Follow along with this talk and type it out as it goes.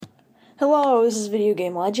Hello, this is Video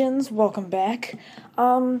Game Legends. Welcome back.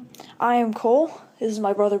 I am Cole. This is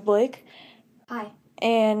my brother Blake. Hi.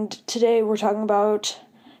 And today we're talking about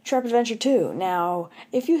Trap Adventure 2. Now,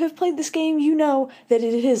 if you have played this game, you know that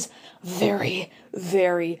it is very,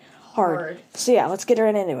 very hard. So yeah, let's get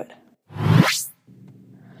right into it.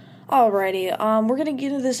 Alrighty, we're gonna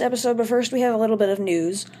get into this episode, but first we have a little bit of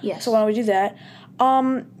news. Yes. So why don't we do that?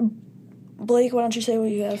 Blake, why don't you say what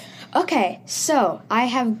you have? Okay, so I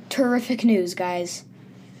have terrific news, guys.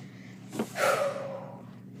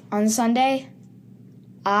 On Sunday,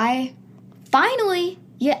 I finally,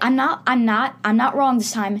 I'm not wrong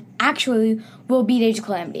this time. Actually, will beat Age of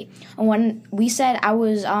Calamity. And when we said I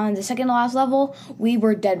was on the second to last level, we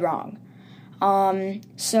were dead wrong.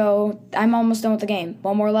 So I'm almost done with the game.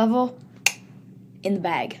 One more level, in the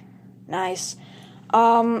bag. Nice.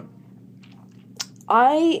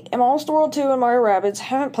 I am almost to World 2 in Mario Rabbids.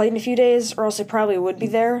 Haven't played in a few days, or else I probably would be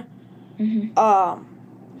there. Mm-hmm.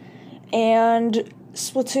 And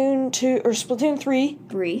Splatoon 2 or Splatoon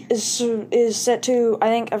 3 is set to, I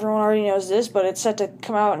think everyone already knows this, but it's set to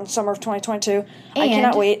come out in summer of 2022. I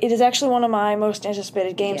cannot wait. It is actually one of my most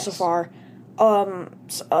anticipated games so far. Along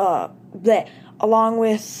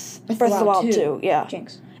with Breath of the Wild 2, yeah.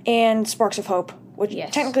 Jinx. And Sparks of Hope, which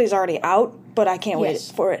technically is already out, but I can't wait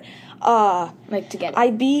for it. To get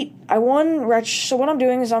it. I won so what I'm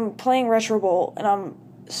doing is I'm playing Retro Bowl, and I'm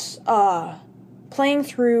playing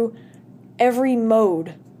through every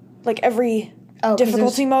mode, like every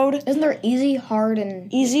difficulty mode. Isn't there easy, hard,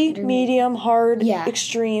 and... Easy, medium, hard,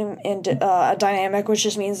 extreme, and dynamic, which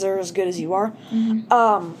just means they're as good as you are.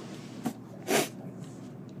 Mm-hmm.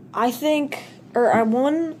 I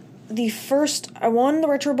won the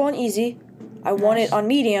Retro Bowl on easy. I won it on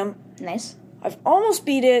medium. Nice. I've almost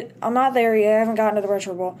beat it. I'm not there yet. I haven't gotten to the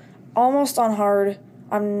Retro Bowl. Almost on hard.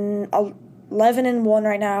 I'm 11-1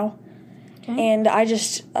 right now. Okay. And I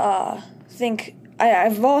just think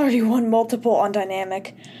I've already won multiple on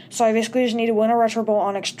dynamic. So I basically just need to win a Retro Bowl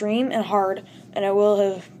on extreme and hard. And I will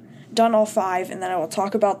have done all 5. And then I will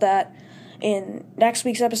talk about that in next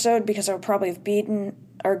week's episode, because I will probably have beaten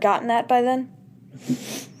or gotten that by then.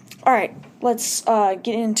 Alright, let's get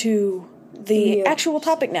into the actual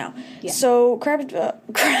topic now. Yeah. So, Crap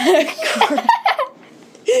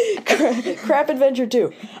Adventure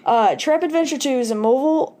 2. Trap Adventure 2 is a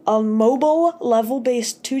mobile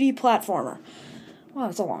level-based 2D platformer. Well,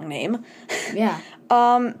 that's a long name. Yeah.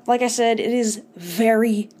 Like I said, it is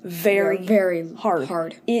very, very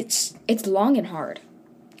hard. It's long and hard.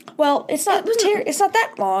 Well, it's not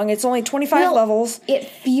that long. It's only 25 levels. It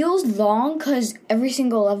feels long because every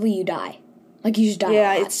single level you die. Like, you just die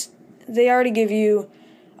a lot. They already give you...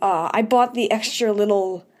 I bought the extra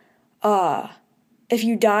little... if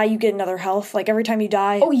you die, you get another health. Like, every time you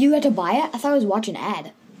die... Oh, you had to buy it? I thought I was watching an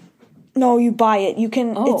ad. No, you buy it. You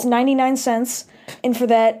can... Oh. It's 99 cents. And for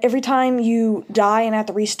that, every time you die and have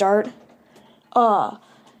to restart...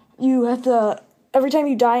 you have to... Every time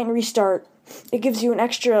you die and restart, it gives you an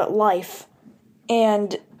extra life.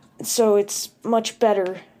 And so it's much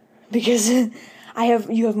better because you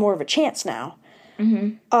have more of a chance now.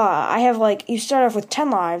 Mm-hmm. I have, you start off with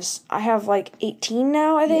 10 lives. I have, 18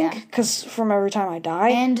 now, I think, because from every time I die.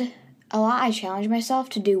 And a lot I challenge myself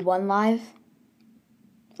to do 1 life.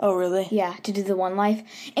 Oh, really? Yeah, to do the 1 life.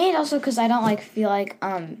 And also because I don't, feel like,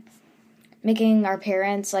 making our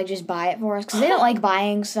parents, just buy it for us. Because they don't like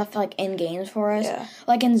buying stuff, in games for us. Yeah.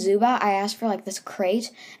 Like, in Zuba, I asked for, this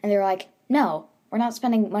crate, and they were like, no, we're not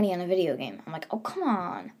spending money on a video game. I'm like, oh, come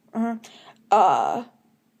on. Mm-hmm.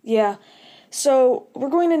 Yeah. So, we're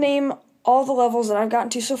going to name all the levels that I've gotten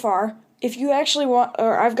to so far. If you actually want,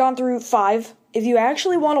 or I've gone through 5. If you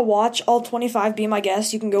actually want to watch all 25, be my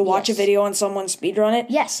guest. You can go watch a video on someone speedrun it.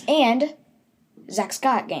 Yes, and Zach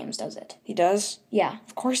Scott Games does it. He does? Yeah.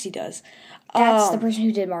 Of course he does. That's the person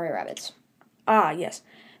who did Mario Rabbids. Ah, yes.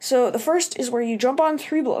 So, the first is where you jump on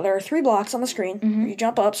 3 blocks. There are 3 blocks on the screen. Mm-hmm. You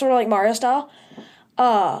jump up, sort of like Mario style.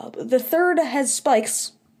 The third has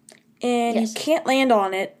spikes, and you can't land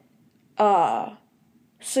on it.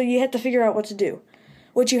 So you have to figure out what to do.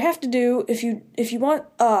 What you have to do, if you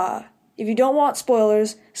don't want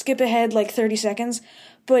spoilers, skip ahead 30 seconds,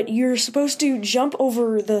 but you're supposed to jump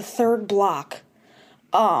over the 3rd block,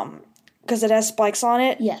 because it has spikes on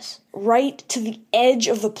it. Yes. Right to the edge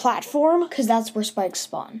of the platform. Because that's where spikes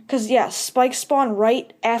spawn. Because, spikes spawn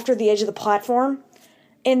right after the edge of the platform,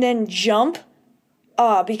 and then jump,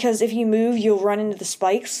 because if you move, you'll run into the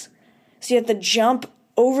spikes. So you have to jump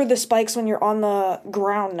over the spikes when you're on the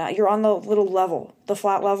ground now. You're on the little level, the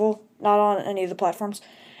flat level, not on any of the platforms.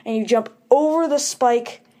 And you jump over the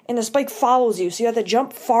spike, and the spike follows you. So you have to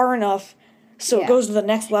jump far enough So it goes to the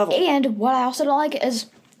next level. And what I also don't like is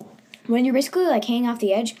when you're basically, like, hanging off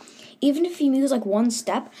the edge, even if you lose, like, one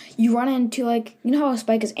step, you run into, like, you know how a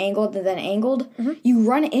spike is angled and then angled? Mm-hmm. You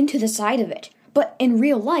run into the side of it. But in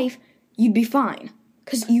real life, you'd be fine.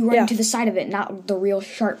 Because you run into the side of it, not the real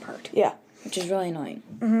sharp part. Yeah. Which is really annoying.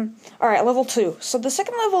 Mm-hmm. All right, level 2. So the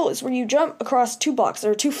second level is where you jump across 2 blocks.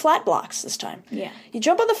 There are 2 flat blocks this time. Yeah. You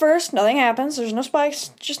jump on the first, nothing happens. There's no spikes,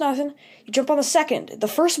 just nothing. You jump on the second. The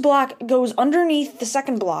first block goes underneath the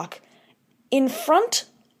second block, in front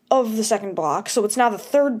of the second block, so it's now the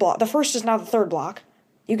third block. The first is now the third block.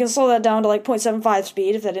 You can slow that down to like 0.75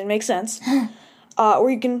 speed if that didn't make sense. Or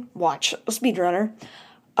you can watch a speedrunner.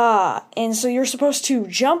 And so you're supposed to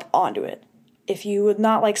jump onto it. If you would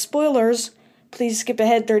not like spoilers, please skip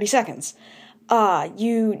ahead 30 seconds.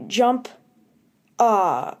 You jump.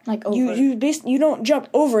 Like over. You don't jump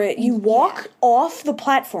over it. You walk off the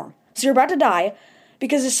platform. So you're about to die,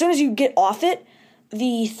 because as soon as you get off it,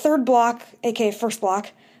 the third block, aka first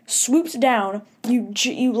block, swoops down.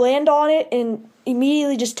 You land on it and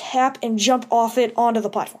immediately just tap and jump off it onto the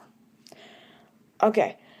platform.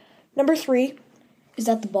 Okay, number 3. Is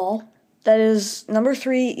that the ball? That is number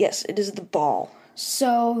 3. Yes, it is the ball.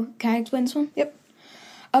 So, can I explain this one? Yep.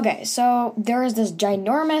 Okay, so there is this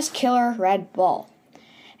ginormous killer red ball.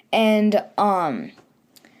 And,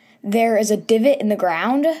 there is a divot in the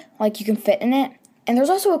ground, like you can fit in it. And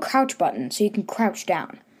there's also a crouch button, so you can crouch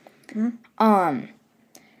down. Mm-hmm.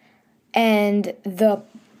 And the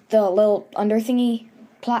little under thingy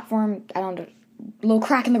platform, I don't know, little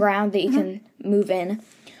crack in the ground that you can move in,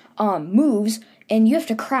 moves, and you have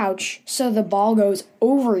to crouch so the ball goes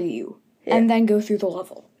over you and then go through the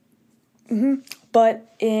level. Mm-hmm.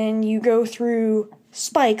 But you go through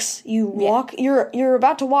spikes. You walk. You're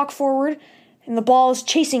about to walk forward, and the ball is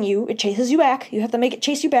chasing you. It chases you back. You have to make it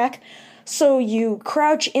chase you back. So you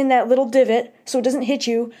crouch in that little divot so it doesn't hit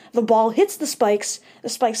you. The ball hits the spikes. The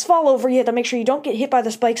spikes fall over. You have to make sure you don't get hit by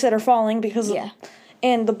the spikes that are falling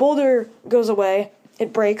and the boulder goes away.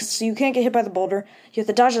 It breaks, so you can't get hit by the boulder. You have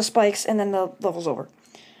to dodge the spikes, and then the level's over.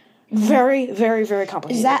 Mm-hmm. Very, very, very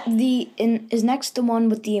complicated. Is that is next the one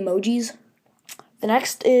with the emojis? The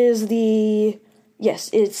next is yes,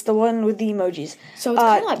 it's the one with the emojis. So it's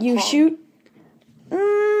kind of like you shoot.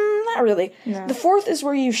 Not really. No. The fourth is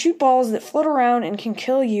where you shoot balls that float around and can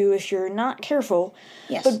kill you if you're not careful.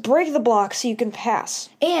 Yes. But break the block so you can pass.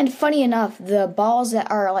 And funny enough, the balls that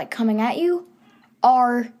are like coming at you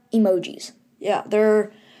are emojis. Yeah,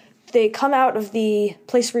 they come out of the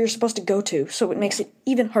place where you're supposed to go to, so it makes it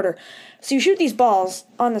even harder. So you shoot these balls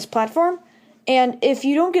on this platform, and if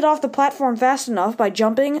you don't get off the platform fast enough by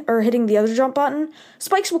jumping or hitting the other jump button,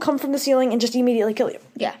 spikes will come from the ceiling and just immediately kill you.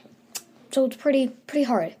 Yeah. So it's pretty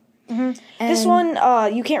hard. Mm-hmm. This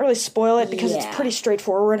one, you can't really spoil it because it's pretty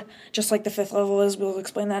straightforward, just like the 5th level is. We'll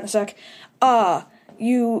explain that in a sec.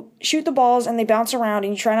 You shoot the balls, and they bounce around,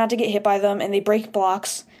 and you try not to get hit by them, and they break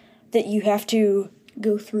blocks that you have to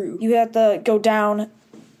go through. You have to go down,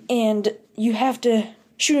 and you have to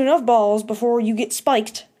shoot enough balls before you get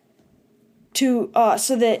spiked to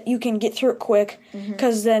so that you can get through it quick.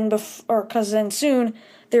 Because then soon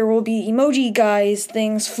there will be emoji guys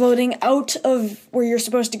things floating out of where you're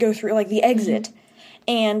supposed to go through, like the exit,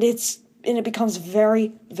 and it becomes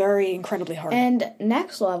very, very incredibly hard. And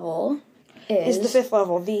next level is the 5th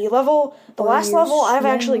level. The last level I've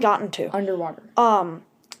actually gotten to underwater.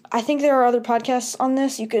 I think there are other podcasts on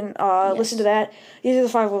this. You can listen to that. These are the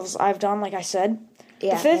 5 levels I've done, like I said.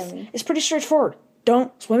 Yeah, the 5th is pretty straightforward.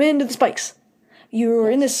 Don't swim into the spikes.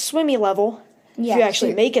 You're in this swimmy level. If you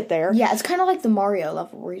actually make it there. Yeah, it's kind of like the Mario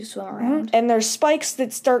level where you swim around. And there's spikes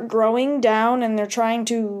that start growing down, and they're trying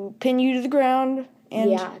to pin you to the ground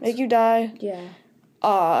and make you die.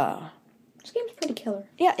 Yeah. This game's pretty killer.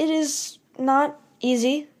 Yeah, it is not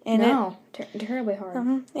easy. Terribly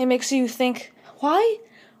hard. It makes you think, why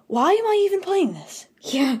am I even playing this?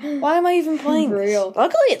 Yeah. Why am I even playing this? Real.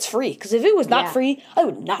 Luckily, it's free, because if it was not free, I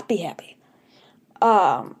would not be happy.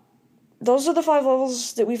 Those are the 5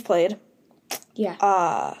 levels that we've played.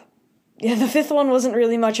 Yeah. The 5th one wasn't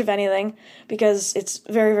really much of anything, because it's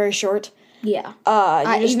very, very short. Yeah.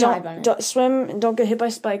 You just don't swim and don't get hit by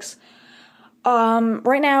spikes.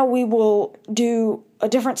 Right now, we will do a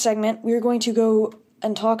different segment. We're going to go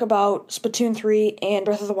and talk about Splatoon 3 and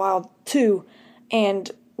Breath of the Wild 2,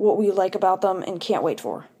 and what we like about them and can't wait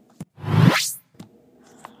for.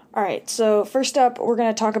 Alright, so first up, we're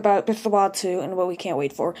going to talk about Breath of the Wild 2 and what we can't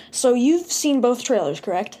wait for. So you've seen both trailers,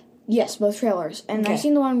 correct? Yes, both trailers. And I've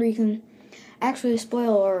seen the one where you can actually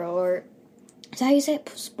spoiler alert. Is that how you say it?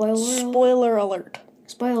 Spoiler alert.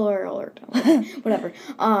 Spoiler alert. Whatever.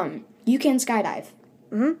 You can skydive.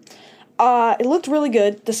 It looked really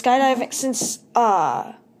good. The skydiving, since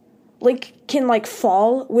Link can like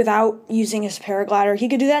fall without using his paraglider. He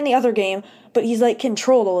could do that in the other game, but he's like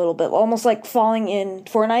controlled a little bit, almost like falling in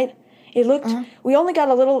Fortnite. It looked. We only got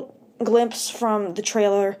a little glimpse from the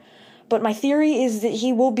trailer, but my theory is that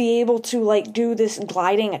he will be able to like do this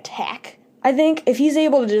gliding attack. I think if he's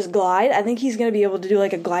able to just glide, I think he's gonna be able to do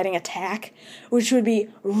like a gliding attack, which would be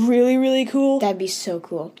really, really cool. That'd be so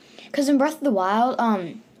cool. Because in Breath of the Wild,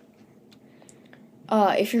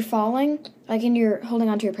 if you're falling, like, and you're holding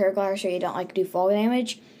onto your paraglider so you don't, like, do fall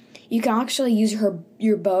damage, you can actually use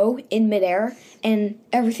your bow in midair, and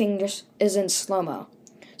everything just is in slow-mo.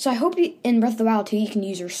 So I hope in Breath of the Wild 2 you can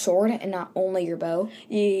use your sword and not only your bow.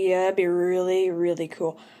 Yeah, that'd be really, really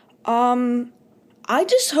cool. I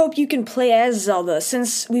just hope you can play as Zelda,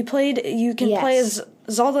 since you can play as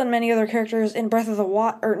Zelda and many other characters in Breath of the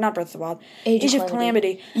Wild, or not Breath of the Wild, Age of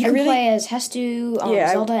Calamity. You can play as Hestu,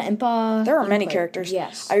 Zelda, Impa. There are many characters.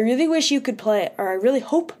 Yes. I really wish you could play, or I really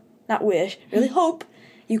hope, not wish, really hope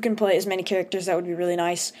you can play as many characters. That would be really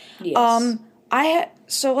nice. Yes.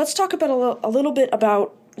 So let's talk about a little bit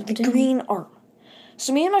about the green arm.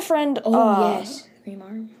 So me and my friend... yes. Green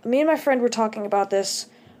arm. Me and my friend were talking about this.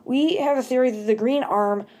 We have a theory that the green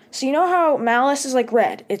arm... So you know how Malice is like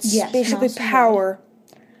red? It's basically power.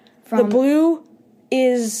 The blue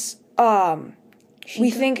is, we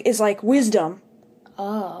think is like wisdom.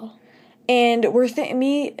 Oh. And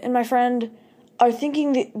me and my friend are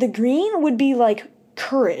thinking that the green would be like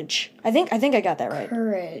courage. I think I got that right.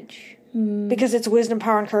 Courage. Because it's wisdom,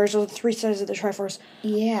 power, and courage. Those are the three sides of the Triforce.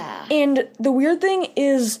 Yeah. And the weird thing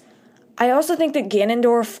is, I also think that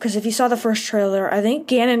Ganondorf, because if you saw the first trailer, I think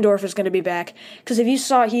Ganondorf is going to be back. Because if you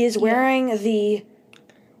saw, he is wearing the...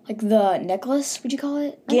 Like the necklace, would you call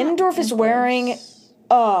it? Ganondorf is wearing,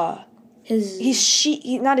 not his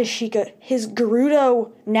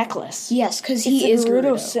Gerudo necklace. Yes, because he is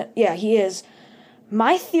Gerudo. Yeah, he is.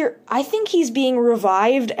 I think he's being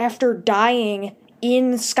revived after dying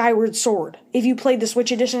in Skyward Sword. If you played the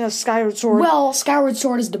Switch edition of Skyward Sword. Well, Skyward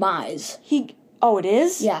Sword is Demise. Oh, it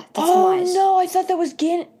is? Yeah, that's Oh, Demise. no, I thought that was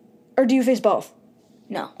Or do you face both?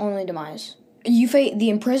 No, only Demise. You face the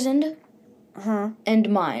Imprisoned and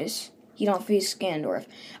Demise. You don't face Ganondorf.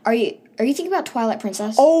 Are you thinking about Twilight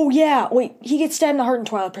Princess? Oh, yeah. Wait, he gets stabbed in the heart in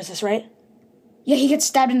Twilight Princess, right? Yeah, he gets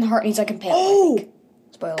stabbed in the heart and he's like impaled. Oh!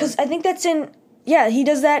 Spoiler. Because I think that's in... Yeah, he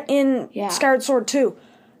does that in Skyward Sword too.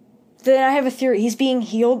 Then I have a theory. He's being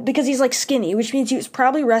healed because he's like skinny, which means he was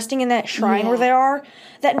probably resting in that shrine where they are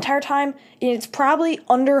that entire time. And it's probably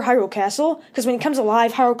under Hyrule Castle because when he comes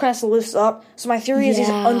alive, Hyrule Castle lifts up. So my theory is he's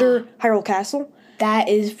under Hyrule Castle. That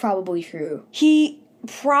is probably true. He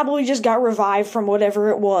probably just got revived from whatever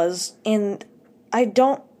it was. And I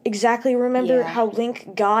don't exactly remember how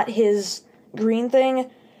Link got his green thing.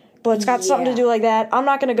 But it's got something to do like that. I'm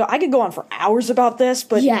not going to go... I could go on for hours about this,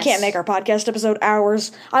 but you can't make our podcast episode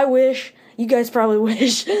hours. I wish. You guys probably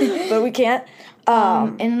wish. But we can't.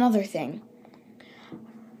 And another thing.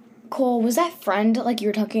 Cole, was that friend, like you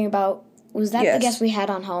were talking about, was that the guest we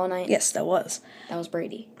had on Hollow Knight? Yes, that was. That was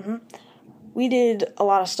Brady. Mm-hmm. We did a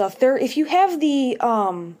lot of stuff. If you have the...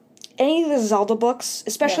 any of the Zelda books,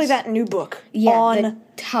 especially that new book on...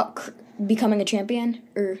 Becoming a champion,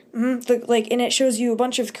 or and it shows you a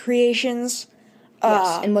bunch of creations.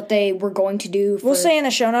 And what they were going to do. We'll say in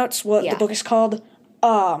the show notes what the book is called.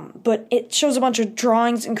 But it shows a bunch of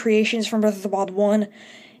drawings and creations from Breath of the Wild 1,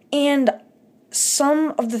 and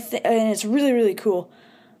some of the and it's really, really cool.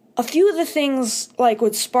 A few of the things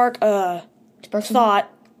would spark a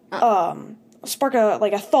thought, spark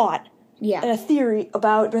a thought, and a theory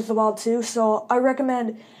about Breath of the Wild 2. So I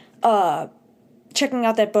recommend checking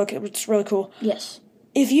out that book. It's really cool. Yes.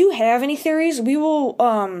 If you have any theories, we will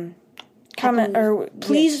comment, or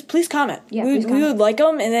please comment. Yeah, we would like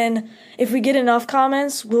them, and then if we get enough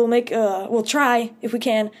comments, we'll try if we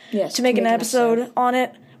can to make an episode on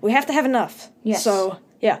it. We have to have enough. Yes. So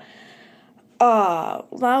yeah. Now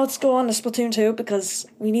let's go on to Splatoon 2 because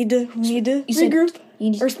we need to regroup.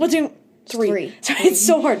 Or Splatoon 3. Sorry, it's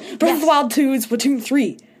so hard. Breath of the Wild 2 and Splatoon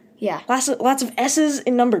 3. Yeah. Lots of S's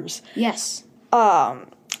in numbers. Yes.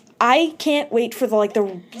 I can't wait for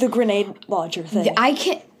the grenade launcher thing.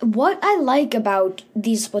 What I like about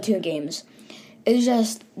these Splatoon games is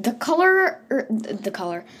just the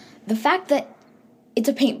fact that it's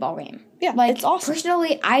a paintball game. Yeah, it's awesome.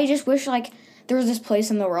 Personally, I just wish there was this place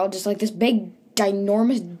in the world, just this big,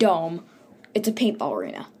 ginormous dome. It's a paintball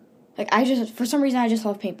arena. For some reason, I just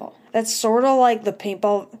love paintball. That's sort of like the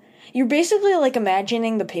paintball. You're basically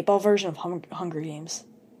imagining the paintball version of Hunger Games.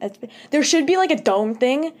 There should be a dome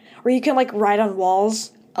thing where you can ride on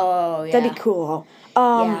walls. Oh yeah, that'd be cool.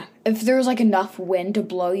 if there was like enough wind to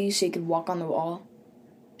blow you so you could walk on the wall.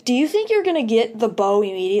 Do you think you're gonna get the bow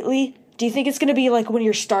immediately? Do you think it's gonna be like when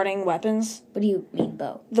you're starting weapons? What do you mean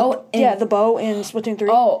bow? The bow in Splatoon 3.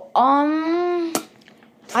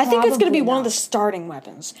 I think it's gonna be one of the starting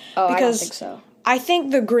weapons. Oh, because I don't think so. I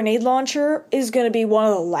think the grenade launcher is gonna be one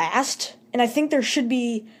of the last, and I think there should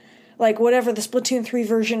be like whatever the Splatoon 3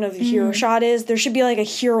 version of the hero shot is. There should be like a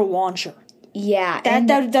hero launcher. Yeah,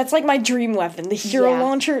 That's like my dream weapon. The hero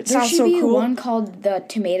launcher. It sounds so cool. There should be one called the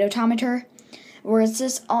Tomato-tomater, where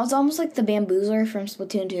it's almost like the Bamboozler from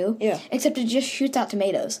Splatoon 2. Yeah. Except it just shoots out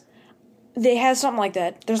tomatoes. They have something like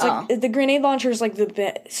that. There's like the grenade launcher is like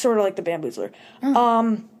sort of like the Bamboozler.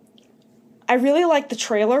 I really like the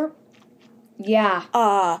trailer. Yeah.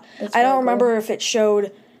 I don't remember if it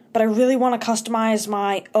showed, but I really want to customize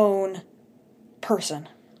my own person.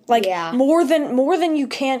 Like more than you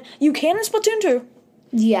can in Splatoon 2.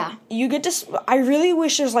 Yeah. You get to. I really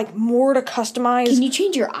wish there's like more to customize. Can you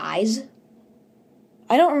change your eyes?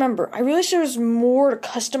 I don't remember. I really wish there was more to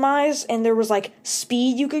customize, and there was like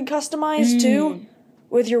speed you could customize too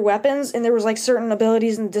with your weapons, and there was like certain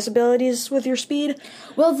abilities and disabilities with your speed.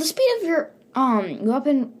 Well, the speed of your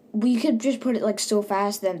weapon, we could just put it like so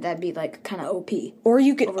fast that that'd be like kind of OP. Or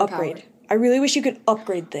you could upgrade. I really wish you could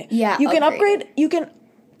upgrade things. Yeah, you can upgrade. You can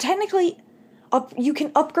technically you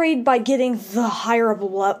can upgrade by getting the higher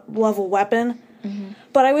level weapon.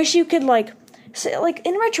 But I wish you could like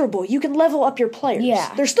in Retro Bowl, you can level up your players.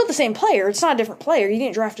 Yeah. They're still the same player. It's not a different player. You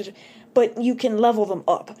didn't draft it, but you can level them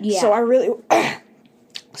up. Yeah. So I really,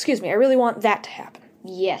 excuse me, I really want that to happen.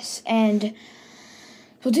 Yes, and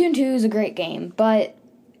Splatoon 2 is a great game, but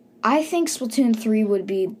I think Splatoon 3 would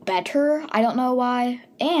be better. I don't know why.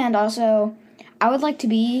 And also, I would like to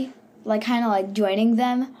be like kind of like joining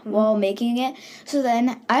them while making it. So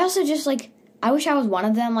then I also just like I wish I was one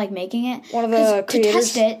of them like making it. One of the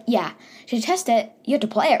creators. To test it, you have to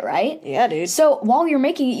play it, right? Yeah, dude. So while you're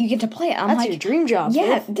making it, you get to play it. That's your dream job.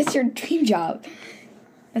 Yeah, that's your dream job.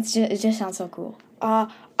 It just sounds so cool.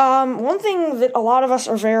 One thing that a lot of us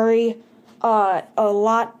are very,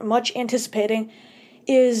 much anticipating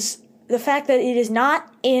is the fact that it is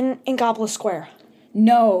not in Inkopolis Square.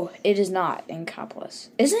 No, it is not Inkopolis.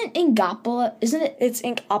 Isn't Inkopolis? Isn't it? It's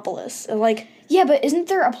Inkopolis. Like. Yeah, but isn't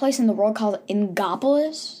there a place in the world called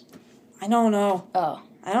Ingopolis? I don't know. Oh.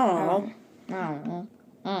 I don't know. I don't know.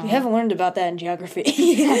 We haven't learned about that in geography.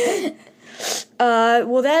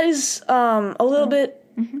 Well, that is a little bit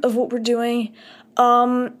of what we're doing.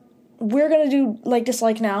 We're going to do like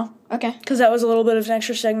dislike now. Okay. Because that was a little bit of an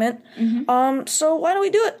extra segment. So why don't we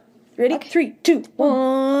do it? Ready? Okay. 3, 2,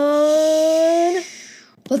 1.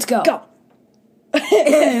 Let's go. Go.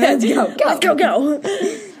 Let's go. Let's go.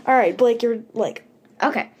 All right, Blake, you're like.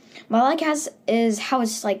 Okay. My like is how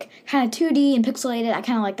it's like kind of 2D and pixelated. I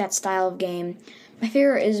kind of like that style of game. My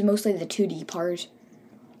favorite is mostly the 2D part.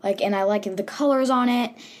 Like, and I like the colors on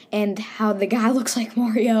it and how the guy looks like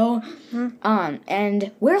Mario.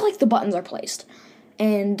 And where like the buttons are placed.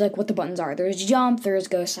 And like what the buttons are. There's jump, there's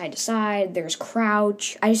go side to side, there's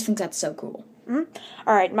crouch. I just think that's so cool.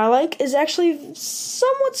 All right, my like is actually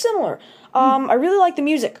somewhat similar. I really like the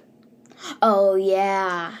music. Oh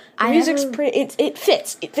yeah, the music's pretty. It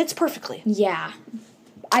fits. It fits perfectly. Yeah,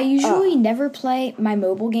 I usually never play my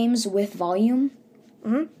mobile games with volume.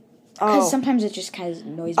 Because sometimes it just kind of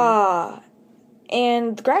annoys me.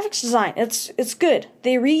 And the graphics design, it's good.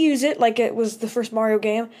 They reuse it like it was the first Mario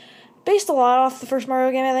game, based a lot off the first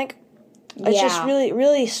Mario game. I think it's just really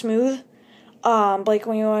really smooth. Blake,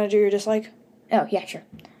 when you want to do your dislike. Oh yeah, sure.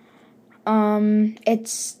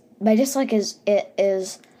 It's my dislike is it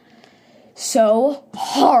is so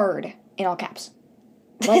hard in all caps.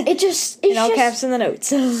 Like it's in all caps in the notes.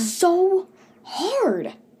 So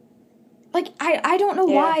hard. Like I don't know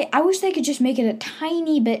why. I wish they could just make it a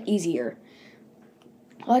tiny bit easier.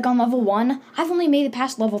 Like on level 1, I've only made it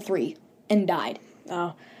past level 3 and died.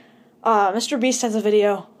 Oh. Mr. Beast has a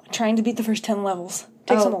video trying to beat the first 10 levels.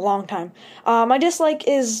 Takes him a long time. My dislike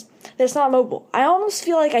is that it's not mobile. I almost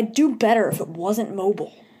feel like I'd do better if it wasn't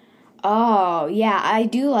mobile. Oh, yeah, I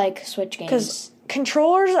do like Switch games. Because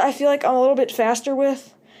controllers, I feel like I'm a little bit faster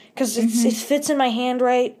with. Because it fits in my hand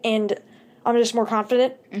right, and I'm just more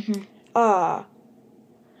confident. Yeah,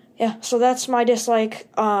 so that's my dislike.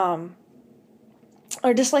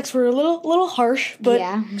 Our dislikes were a little harsh, but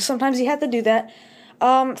sometimes you have to do that.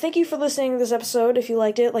 Thank you for listening to this episode. If you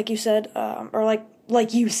liked it, like you said, or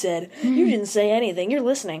like you said, you didn't say anything. You're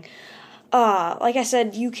listening. Like I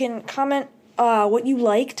said, you can comment what you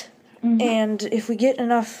liked, and if we get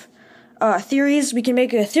enough theories, we can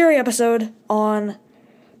make a theory episode on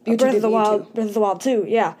Breath of the Wild 2.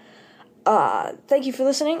 Yeah. thank you for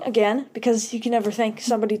listening again, because you can never thank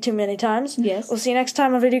somebody too many times. Yes. We'll see you next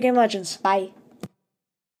time on Video Game Legends. Bye.